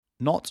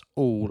Not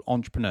all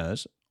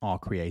entrepreneurs are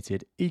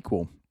created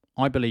equal.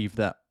 I believe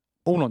that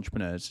all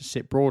entrepreneurs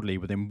sit broadly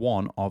within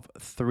one of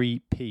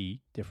 3P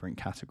different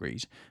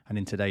categories. And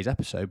in today's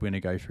episode, we're going to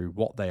go through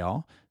what they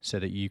are so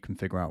that you can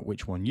figure out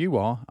which one you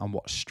are and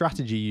what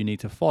strategy you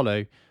need to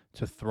follow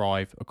to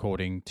thrive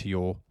according to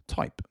your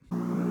type.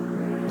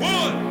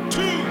 1, 2,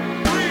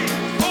 3,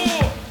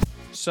 4.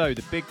 So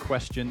the big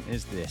question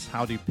is this: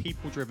 how do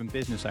people-driven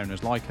business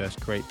owners like us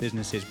create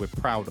businesses we're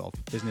proud of?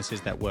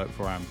 Businesses that work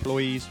for our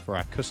employees, for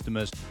our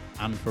customers,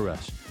 and for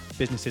us.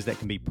 Businesses that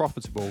can be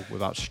profitable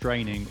without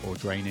straining or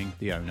draining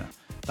the owner.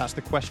 That's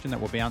the question that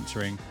we'll be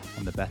answering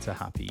on the Better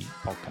Happy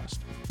podcast.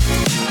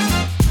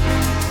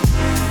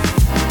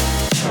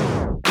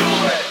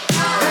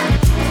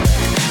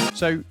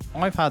 So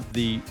I've had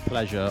the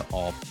pleasure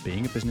of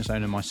being a business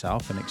owner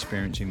myself and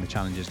experiencing the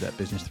challenges that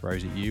business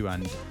throws at you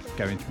and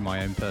going through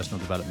my own personal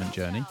development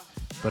journey.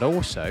 But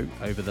also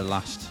over the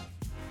last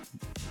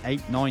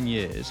 8-9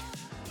 years,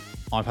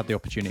 I've had the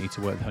opportunity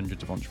to work with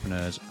hundreds of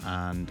entrepreneurs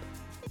and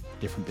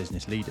different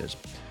business leaders.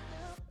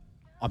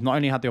 I've not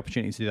only had the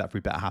opportunity to do that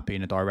through Better Happy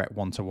in a direct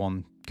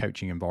one-to-one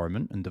coaching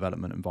environment and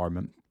development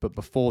environment, but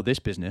before this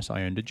business,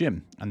 I owned a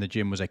gym, and the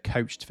gym was a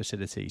coached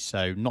facility.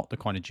 So not the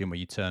kind of gym where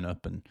you turn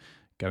up and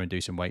go and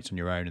do some weights on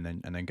your own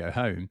and then go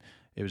home.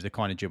 It was the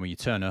kind of gym where you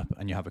turn up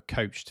and you have a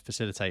coached,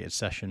 facilitated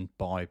session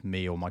by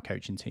me or my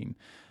coaching team.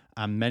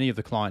 And many of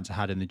the clients I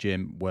had in the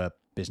gym were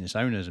business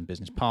owners and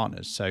business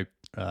partners. So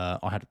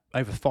I had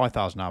over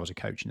 5,000 hours of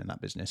coaching in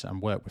that business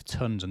and worked with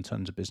tons and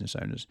tons of business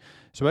owners.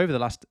 So over the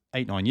last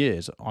 8-9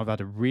 years, I've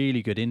had a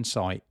really good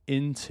insight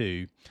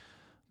into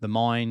the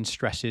mind,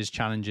 stresses,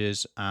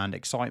 challenges, and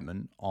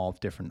excitement of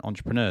different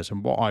entrepreneurs.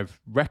 And what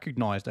I've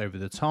recognized over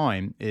the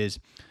time is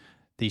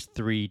these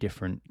 3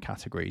 different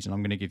categories. And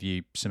I'm going to give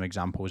you some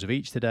examples of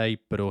each today,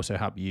 but also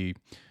help you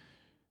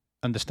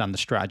understand the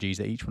strategies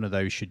that each one of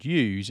those should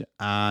use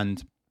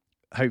and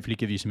hopefully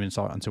give you some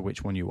insight into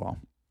which one you are.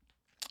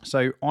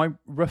 So I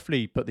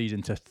roughly put these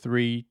into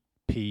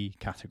 3P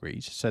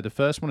categories. So the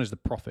first one is the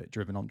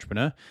profit-driven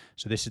entrepreneur.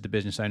 So this is the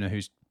business owner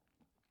who's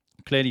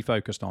clearly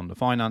focused on the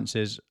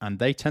finances, and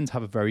they tend to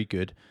have a very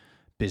good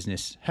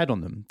business head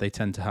on them. They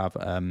tend to have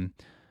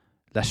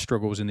less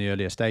struggles in the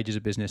earlier stages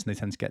of business, and they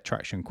tend to get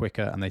traction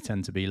quicker, and they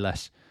tend to be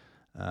less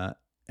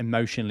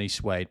emotionally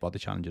swayed by the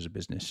challenges of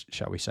business,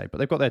 shall we say. But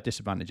they've got their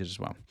disadvantages as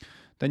well.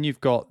 Then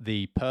you've got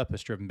the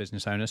purpose-driven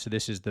business owner. So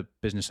this is the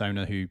business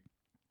owner who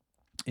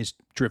is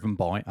driven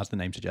by, as the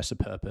name suggests, a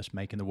purpose,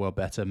 making the world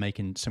better,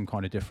 making some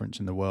kind of difference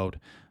in the world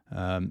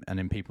and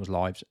in people's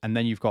lives. And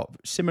then you've got,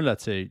 similar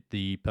to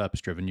the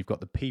purpose-driven, you've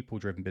got the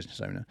people-driven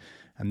business owner.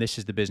 And this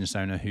is the business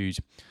owner who's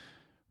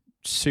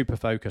super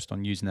focused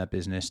on using their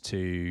business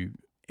to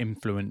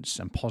influence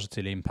and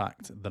positively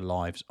impact the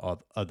lives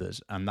of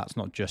others. And that's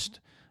not just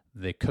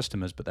the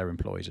customers, but their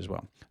employees as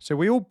well. So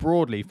we all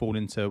broadly fall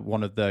into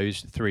one of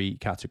those 3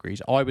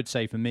 categories. I would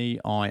say for me,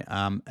 I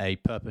am a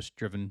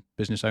purpose-driven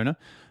business owner,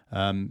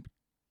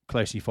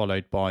 closely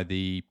followed by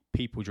the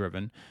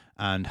people-driven,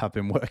 and have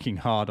been working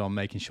hard on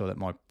making sure that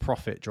my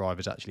profit drive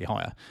is actually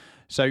higher.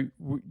 So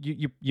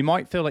you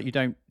might feel like you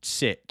don't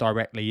sit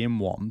directly in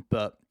one,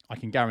 but I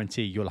can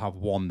guarantee you'll have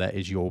one that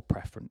is your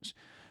preference.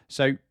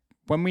 So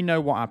when we know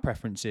what our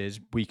preference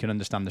is, we can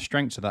understand the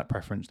strengths of that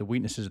preference, the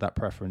weaknesses of that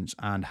preference,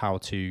 and how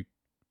to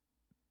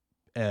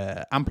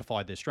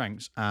amplify the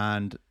strengths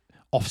and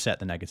offset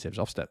the negatives,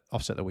 offset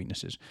the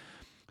weaknesses.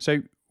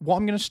 So what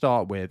I'm going to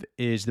start with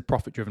is the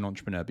profit-driven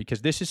entrepreneur,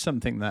 because this is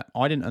something that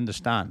I didn't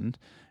understand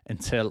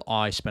until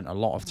I spent a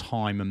lot of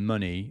time and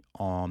money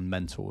on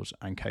mentors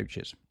and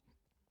coaches.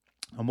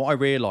 And what I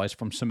realized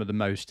from some of the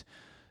most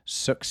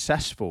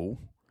successful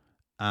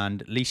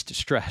and least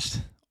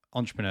stressed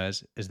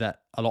entrepreneurs is that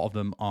a lot of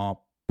them are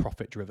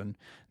profit-driven.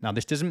 Now,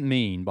 this doesn't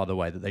mean, by the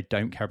way, that they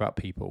don't care about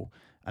people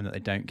and that they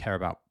don't care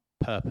about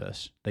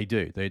purpose. They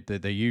do.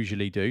 They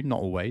usually do, not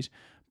always,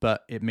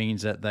 but it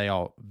means that they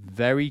are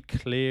very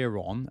clear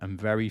on and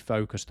very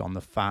focused on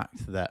the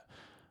fact that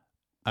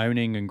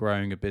owning and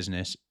growing a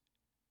business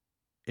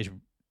is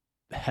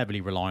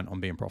heavily reliant on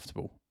being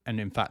profitable. And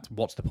in fact,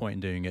 what's the point in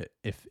doing it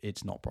if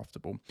it's not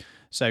profitable?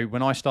 So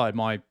when I started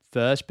my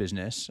first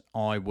business,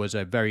 I was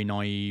a very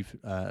naive,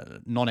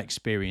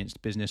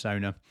 non-experienced business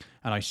owner.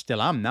 And I still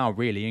am now,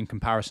 really, in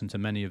comparison to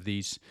many of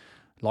these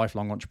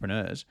lifelong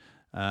entrepreneurs.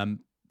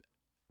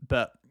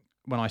 But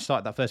when I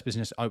started that first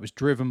business, I was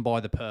driven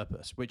by the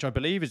purpose, which I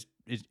believe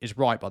is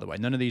right, by the way.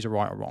 None of these are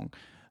right or wrong.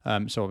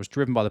 So I was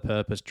driven by the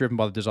purpose, driven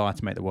by the desire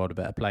to make the world a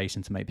better place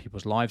and to make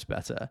people's lives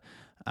better.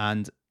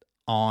 And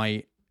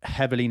I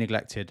heavily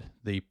neglected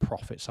the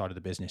profit side of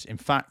the business. In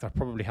fact, I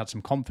probably had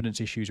some confidence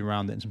issues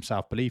around it and some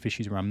self-belief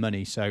issues around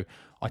money. So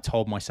I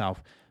told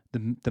myself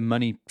the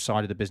money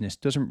side of the business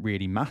doesn't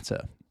really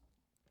matter.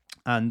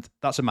 And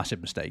that's a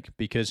massive mistake,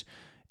 because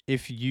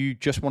if you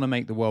just want to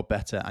make the world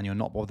better and you're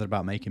not bothered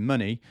about making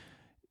money,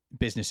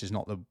 business is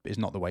not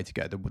the way to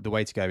go. The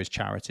way to go is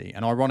charity.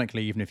 And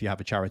ironically, even if you have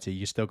a charity,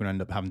 you're still going to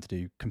end up having to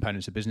do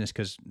components of business,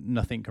 because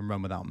nothing can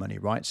run without money,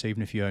 right? So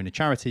even if you own a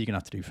charity, you're going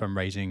to have to do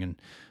fundraising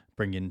and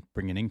bring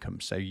in income.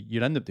 So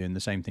you'll end up doing the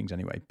same things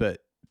anyway. But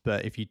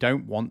if you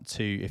don't want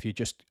to, if you're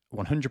just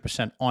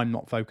 100%, I'm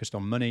not focused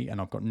on money and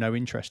I've got no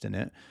interest in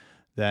it,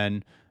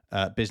 then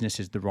business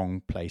is the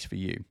wrong place for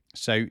you.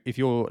 So if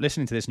you're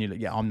listening to this and you're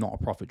like, yeah, I'm not a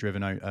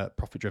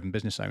profit-driven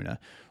business owner,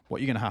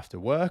 what you're going to have to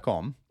work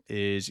on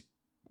is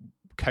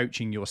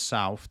coaching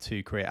yourself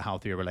to create a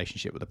healthier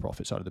relationship with the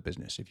profit side of the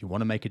business. If you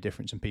want to make a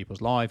difference in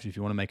people's lives, if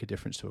you want to make a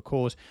difference to a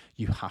cause,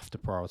 you have to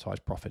prioritize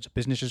profits.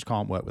 Businesses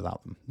can't work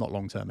without them, not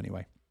long term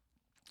anyway.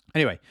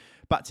 Anyway,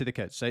 back to the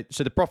code. So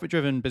the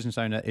profit-driven business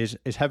owner is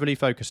heavily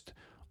focused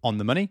on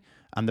the money,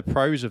 and the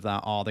pros of that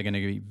are they're going to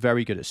be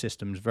very good at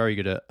systems, very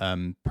good at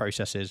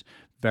processes,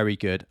 very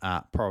good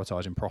at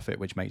prioritizing profit,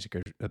 which makes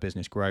a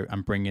business grow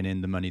and bringing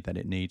in the money that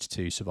it needs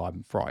to survive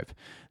and thrive.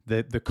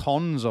 The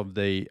cons of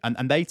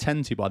and they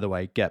tend to, by the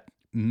way, get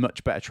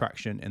much better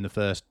traction in the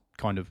first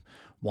kind of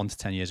 1 to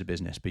 10 years of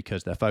business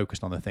because they're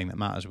focused on the thing that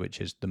matters, which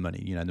is the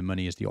money. You know, the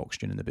money is the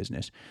oxygen in the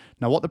business.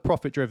 Now, what the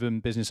profit-driven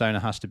business owner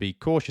has to be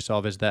cautious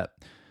of is that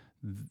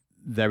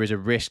there is a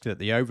risk that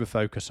the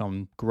over-focus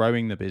on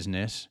growing the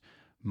business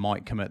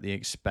might come at the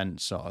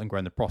expense and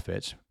growing the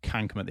profits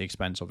can come at the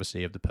expense,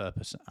 obviously, of the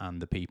purpose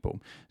and the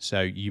people.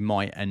 So you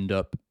might end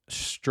up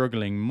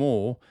struggling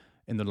more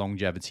in the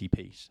longevity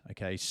piece.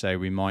 Okay, so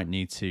we might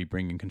need to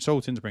bring in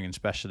consultants, bring in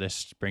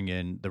specialists, bring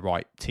in the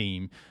right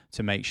team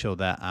to make sure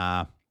that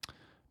our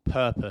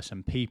purpose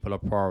and people are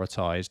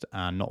prioritized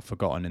and not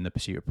forgotten in the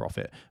pursuit of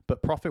profit.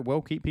 But profit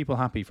will keep people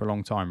happy for a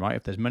long time, right?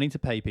 If there's money to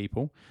pay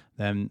people,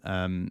 then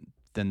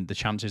the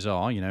chances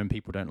are, you know, and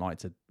people don't like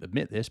to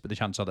admit this, but the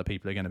chances are that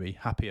people are going to be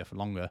happier for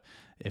longer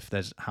if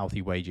there's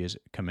healthy wages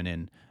coming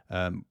in.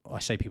 I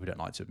say people don't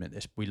like to admit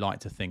this. We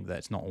like to think that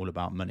it's not all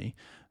about money,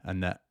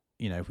 and that,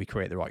 you know, if we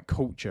create the right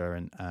culture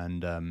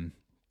and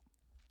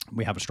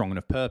we have a strong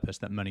enough purpose,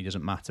 that money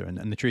doesn't matter.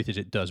 And the truth is,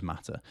 it does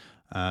matter.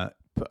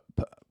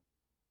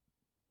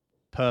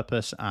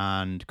 Purpose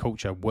and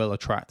culture will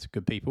attract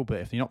good people, but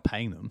if you're not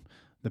paying them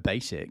the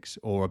basics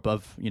or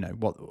above, you know,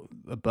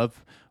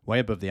 way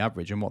above the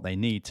average and what they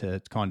need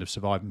to kind of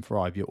survive and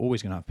thrive, you're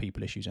always going to have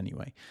people issues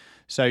anyway.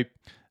 So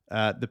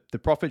the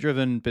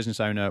profit-driven business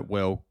owner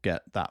will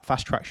get that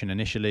fast traction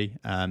initially,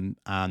 and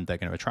they're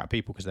going to attract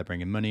people because they're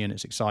bringing money in.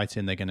 It's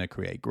exciting. They're going to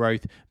create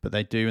growth, but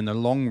they do in the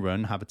long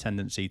run have a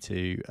tendency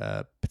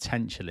to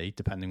potentially,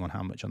 depending on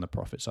how much on the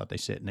profit side they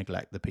sit,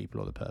 neglect the people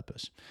or the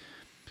purpose.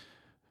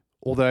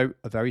 Although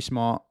a very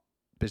smart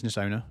business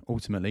owner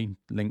ultimately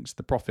links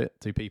the profit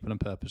to people and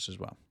purpose as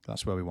well.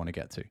 That's where we want to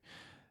get to.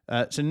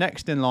 So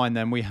next in line,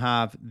 then we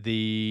have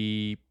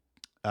the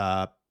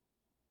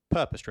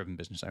purpose-driven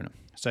business owner.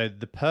 So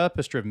the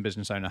purpose-driven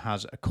business owner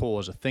has a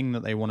cause, a thing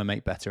that they want to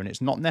make better, and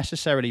it's not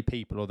necessarily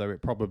people, although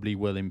it probably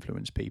will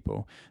influence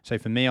people. So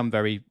for me, I'm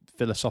very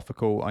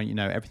philosophical. You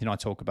know, everything I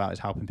talk about is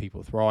helping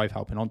people thrive,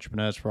 helping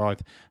entrepreneurs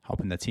thrive,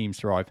 helping their teams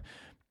thrive.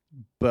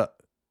 But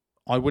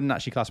I wouldn't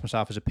actually class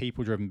myself as a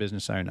people-driven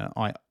business owner.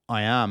 I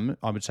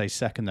would say,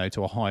 second, though,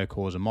 to a higher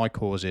cause. And my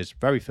cause is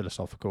very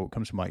philosophical. It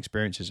comes from my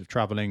experiences of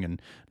traveling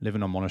and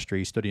living on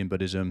monasteries, studying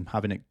Buddhism,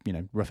 having, you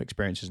know, rough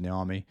experiences in the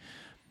army.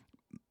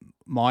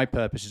 My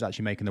purpose is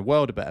actually making the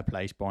world a better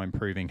place by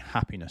improving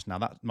happiness. Now,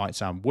 that might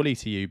sound woolly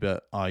to you,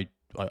 but I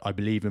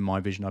believe in my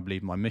vision. I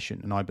believe in my mission.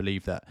 And I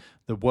believe that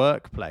the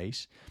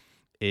workplace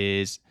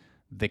is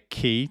the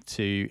key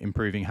to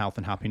improving health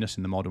and happiness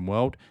in the modern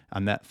world,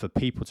 and that for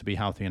people to be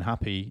healthy and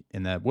happy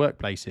in their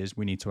workplaces,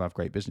 we need to have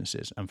great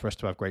businesses. And for us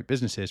to have great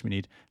businesses, we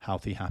need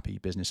healthy, happy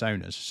business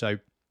owners. So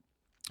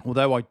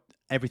although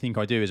everything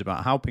I do is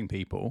about helping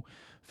people,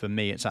 for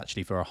me, it's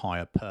actually for a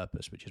higher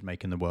purpose, which is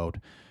making the world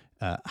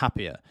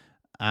happier.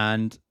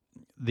 And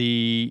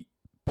the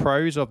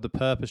pros of the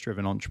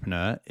purpose-driven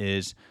entrepreneur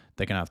is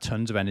they're going to have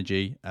tons of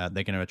energy.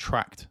 They're going to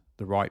attract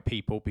the right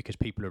people because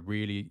people are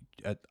really,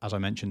 as I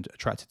mentioned,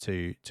 attracted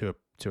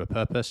to a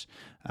purpose,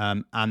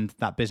 and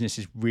that business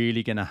is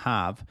really going to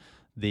have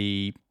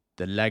the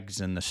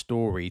legs and the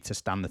story to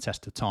stand the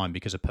test of time,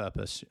 because a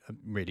purpose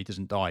really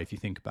doesn't die. If you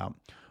think about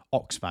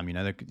Oxfam, you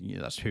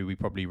know, that's who we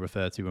probably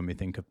refer to when we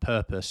think of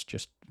purpose.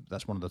 Just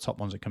that's one of the top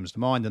ones that comes to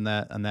mind, and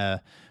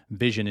their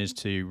vision is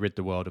to rid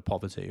the world of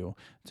poverty, or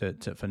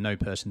for no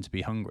person to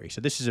be hungry. So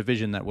this is a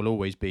vision that will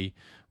always be,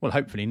 well,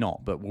 hopefully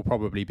not, but will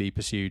probably be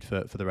pursued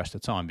for the rest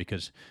of time,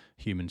 because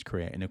humans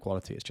create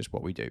inequality. It's just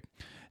what we do.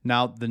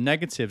 Now, the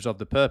negatives of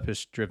the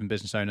purpose-driven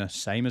business owner,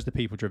 same as the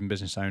people-driven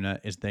business owner,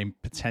 is they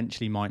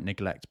potentially might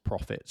neglect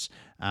profits.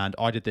 And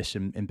I did this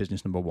in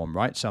business number one,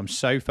 right? So I'm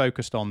so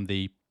focused on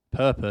the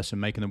purpose and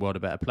making the world a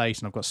better place,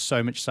 and I've got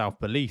so much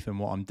self-belief in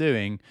what I'm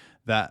doing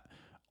that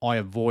I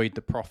avoid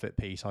the profit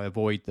piece. I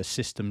avoid the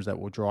systems that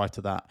will drive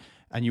to that.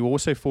 And you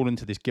also fall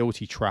into this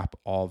guilty trap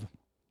of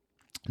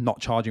not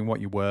charging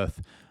what you're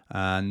worth,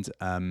 and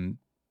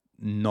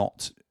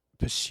not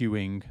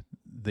pursuing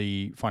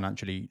the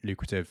financially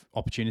lucrative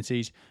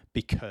opportunities,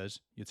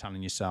 because you're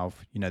telling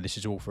yourself, you know, this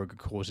is all for a good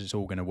cause, it's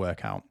all going to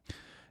work out.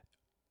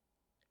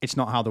 It's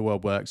not how the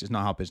world works. It's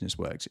not how business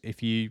works.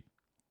 If you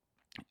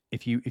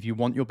if you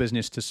want your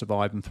business to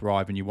survive and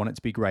thrive, and you want it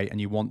to be great,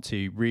 and you want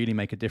to really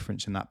make a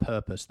difference in that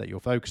purpose that you're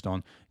focused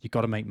on, you've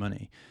got to make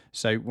money.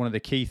 So one of the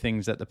key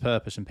things that the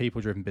purpose and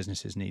people-driven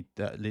businesses need,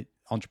 that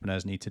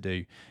entrepreneurs need to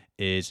do,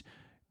 is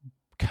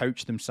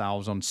coach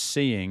themselves on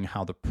seeing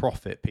how the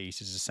profit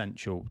piece is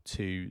essential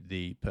to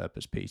the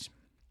purpose piece.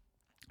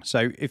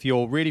 So if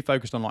you're really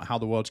focused on like how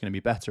the world's going to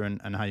be better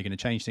and how you're going to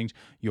change things,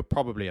 you're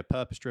probably a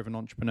purpose-driven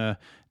entrepreneur.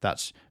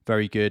 That's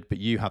very good, but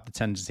you have the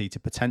tendency to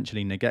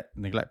potentially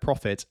neglect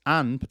profits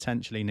and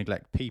potentially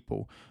neglect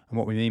people. And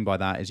what we mean by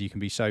that is you can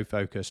be so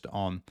focused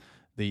on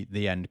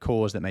the end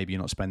cause that maybe you're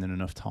not spending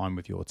enough time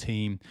with your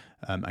team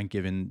and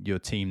giving your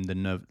team the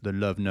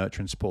love,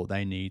 nurture, and support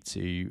they need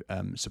to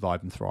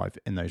survive and thrive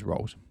in those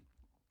roles.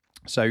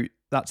 So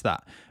that's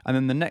that. And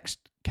then the next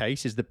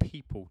case is the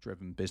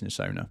people-driven business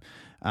owner.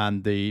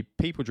 And the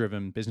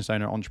people-driven business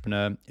owner,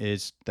 entrepreneur,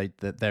 is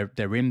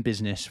they're in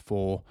business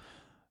for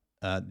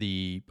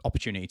the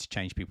opportunity to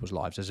change people's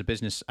lives. There's a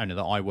business owner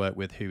that I work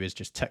with who is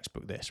just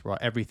textbook this, right?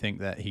 Everything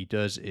that he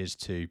does is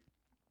to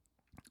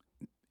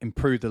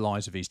improve the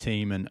lives of his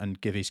team and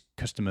give his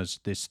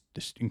customers this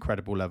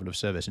incredible level of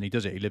service. And he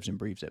does it. He lives and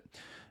breathes it.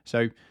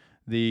 So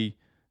the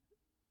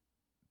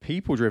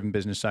people-driven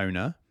business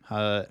owner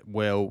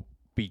will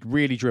be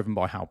really driven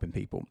by helping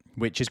people,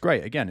 which is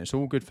great. Again, it's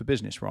all good for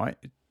business, right?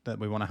 That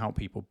we want to help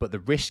people. But the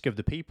risk of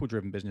the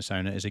people-driven business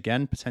owner is,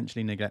 again,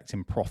 potentially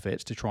neglecting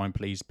profits to try and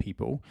please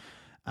people,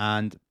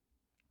 and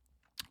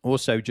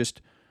also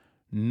just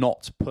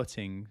not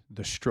putting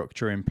the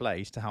structure in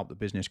place to help the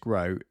business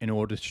grow in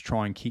order to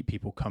try and keep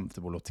people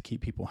comfortable or to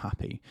keep people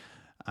happy.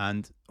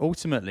 And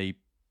ultimately,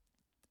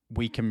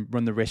 we can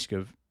run the risk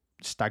of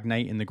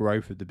stagnating the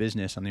growth of the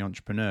business and the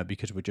entrepreneur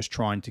because we're just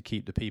trying to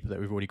keep the people that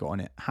we've already got on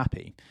it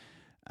happy.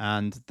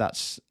 And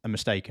that's a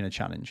mistake and a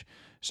challenge.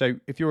 So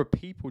if you're a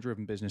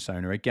people-driven business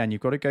owner, again,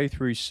 you've got to go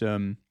through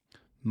some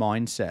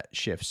mindset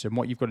shifts. And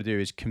what you've got to do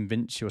is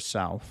convince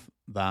yourself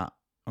that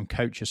and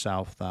coach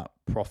yourself that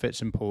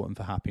profit's important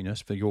for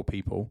happiness for your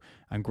people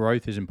and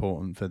growth is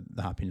important for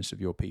the happiness of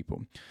your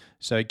people.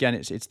 So again,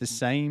 it's the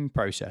same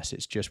process.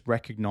 It's just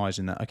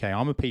recognizing that, okay,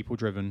 I'm a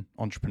people-driven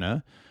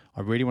entrepreneur.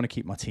 I really want to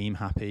keep my team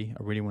happy.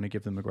 I really want to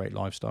give them a great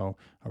lifestyle.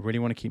 I really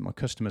want to keep my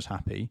customers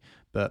happy.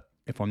 But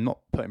if I'm not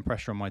putting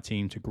pressure on my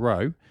team to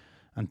grow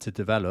and to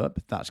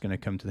develop, that's going to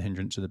come to the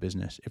hindrance of the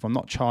business. If I'm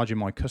not charging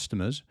my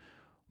customers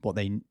what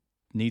they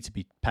need to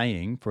be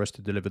paying for us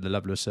to deliver the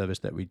level of service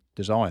that we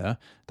desire,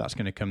 that's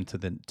going to come to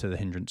the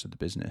hindrance of the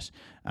business.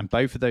 And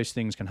both of those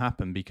things can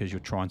happen because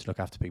you're trying to look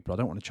after people. I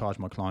don't want to charge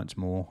my clients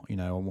more.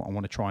 I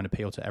want to try and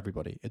appeal to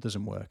everybody. It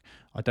doesn't work.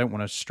 I don't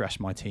want to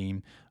stress my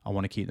team. I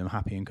want to keep them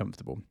happy and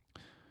comfortable.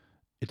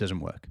 It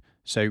doesn't work.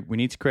 So we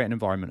need to create an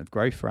environment of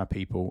growth for our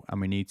people, and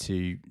we need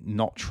to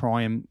not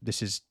try and,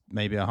 this is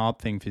maybe a hard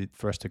thing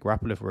for us to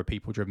grapple if we're a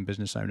people-driven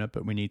business owner,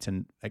 but we need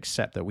to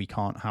accept that we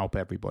can't help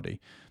everybody.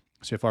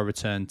 So if I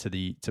return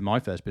to my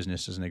first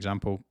business as an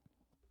example,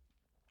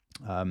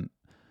 when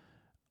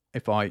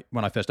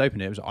I first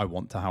opened it, it was I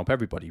want to help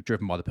everybody,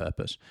 driven by the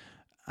purpose.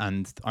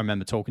 And I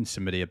remember talking to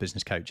somebody, a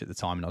business coach at the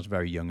time, and I was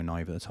very young and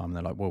naive at the time. And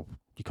they're like, well,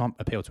 you can't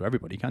appeal to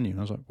everybody, can you? And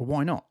I was like, well,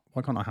 why not?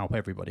 Why can't I help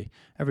everybody?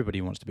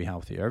 Everybody wants to be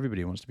healthier.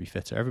 Everybody wants to be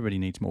fitter. Everybody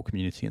needs more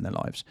community in their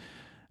lives.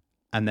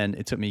 And then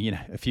it took me,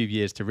 a few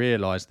years to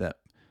realize that,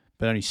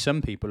 but only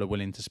some people are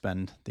willing to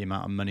spend the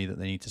amount of money that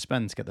they need to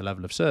spend to get the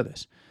level of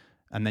service.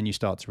 And then you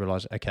start to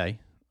realize, okay,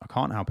 I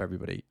can't help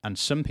everybody. And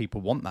some people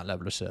want that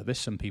level of service.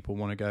 Some people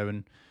want to go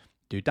and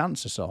do dance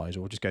exercise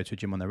or just go to a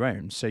gym on their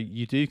own. So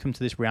you do come to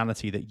this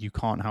reality that you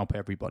can't help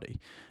everybody.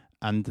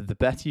 And the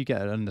better you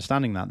get at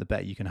understanding that, the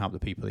better you can help the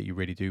people that you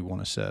really do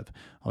want to serve.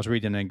 I was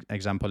reading an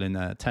example in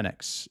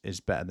 10x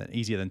is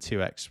easier than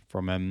 2x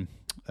from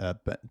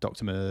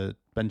Dr.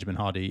 Benjamin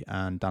Hardy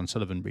and Dan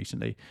Sullivan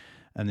recently.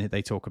 And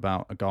they talk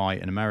about a guy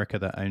in America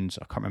that owns,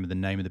 I can't remember the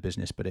name of the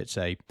business, but it's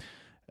a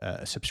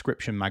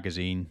subscription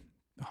magazine.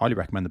 I highly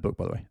recommend the book,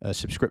 by the way. A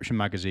subscription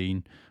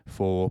magazine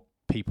for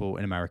people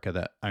in America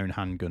that own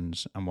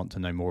handguns and want to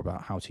know more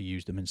about how to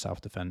use them in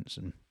self-defense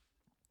and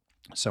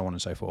so on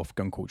and so forth,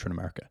 gun culture in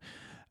America.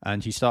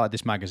 And he started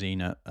this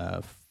magazine at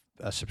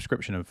a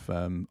subscription of,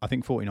 I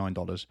think,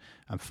 $49.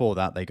 And for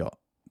that, they got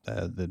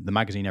the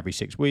magazine every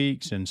 6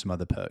 weeks and some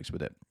other perks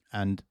with it.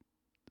 And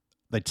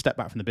they'd stepped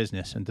back from the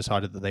business and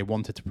decided that they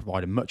wanted to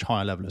provide a much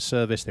higher level of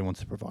service. They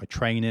wanted to provide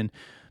training,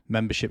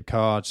 membership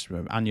cards,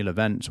 annual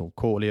events or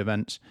quarterly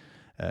events,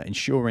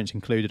 insurance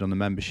included on the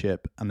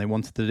membership, and they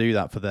wanted to do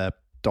that for their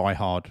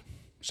diehard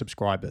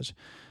subscribers.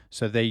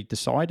 So they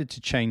decided to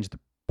change the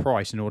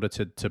price in order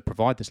to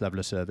provide this level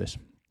of service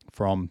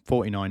from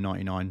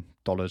 $49.99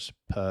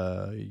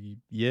 per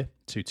year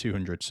to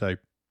 $200. So,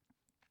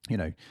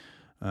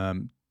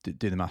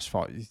 do the maths,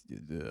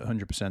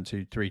 100%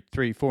 to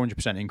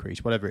 400%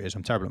 increase, whatever it is.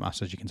 I'm terrible at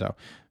maths, as you can tell,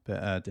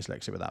 but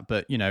dyslexic with that.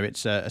 But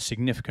it's a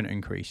significant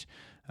increase.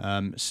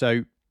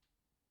 So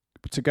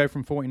to go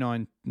from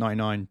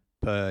 $49.99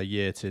 per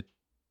year to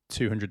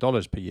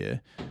 $200 per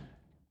year,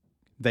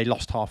 they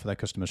lost half of their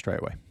customers straight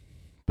away,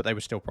 but they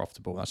were still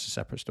profitable. That's a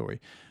separate story.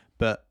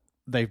 But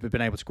they've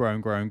been able to grow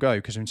and grow and go,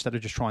 because instead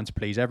of just trying to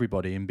please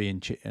everybody and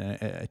being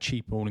a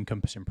cheap,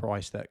 all-encompassing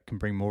price that can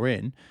bring more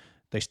in,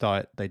 they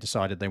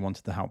decided they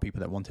wanted to help people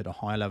that wanted a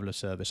higher level of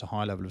service, a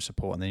higher level of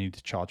support, and they needed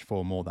to charge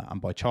for more of that. And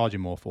by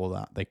charging more for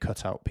that, they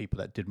cut out people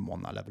that didn't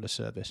want that level of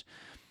service.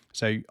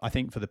 So I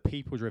think for the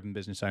people-driven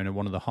business owner,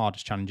 one of the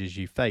hardest challenges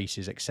you face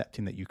is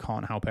accepting that you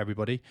can't help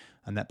everybody,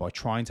 and that by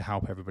trying to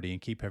help everybody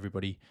and keep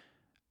everybody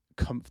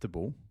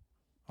comfortable,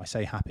 I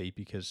say happy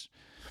because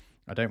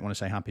I don't want to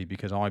say happy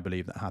because I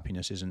believe that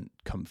happiness isn't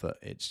comfort,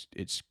 it's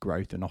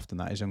growth, and often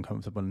that is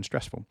uncomfortable and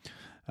stressful.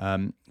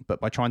 But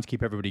by trying to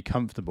keep everybody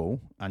comfortable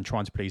and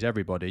trying to please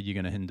everybody, you're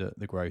going to hinder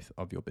the growth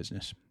of your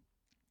business.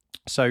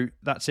 So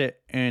that's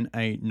it in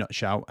a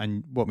nutshell.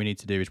 And what we need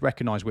to do is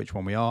recognize which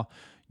one we are,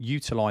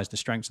 utilize the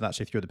strengths of that.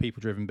 So if you're the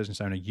people-driven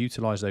business owner,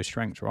 utilize those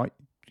strengths, right?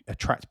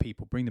 Attract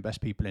people, bring the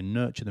best people in,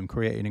 nurture them,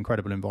 create an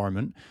incredible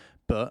environment,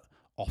 but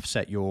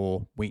offset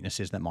your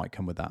weaknesses that might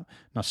come with that.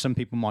 Now, some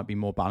people might be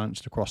more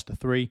balanced across the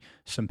three.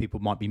 Some people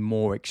might be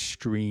more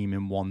extreme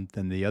in one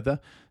than the other.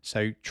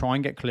 So try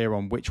and get clear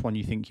on which one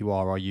you think you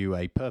are. Are you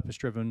a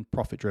purpose-driven,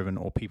 profit-driven,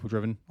 or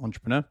people-driven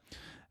entrepreneur?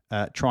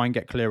 Try and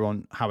get clear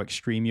on how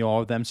extreme you are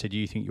with them. So do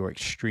you think you're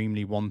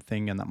extremely one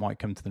thing and that might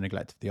come to the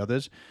neglect of the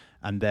others?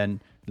 And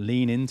then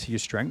lean into your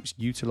strengths,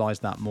 utilize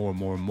that more and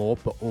more and more,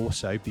 but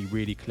also be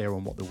really clear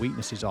on what the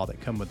weaknesses are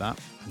that come with that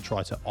and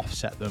try to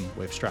offset them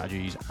with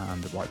strategies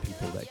and the right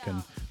people that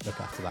can look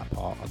after that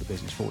part of the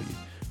business for you.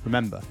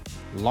 Remember,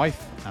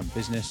 life and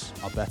business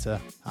are better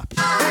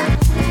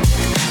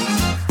happy.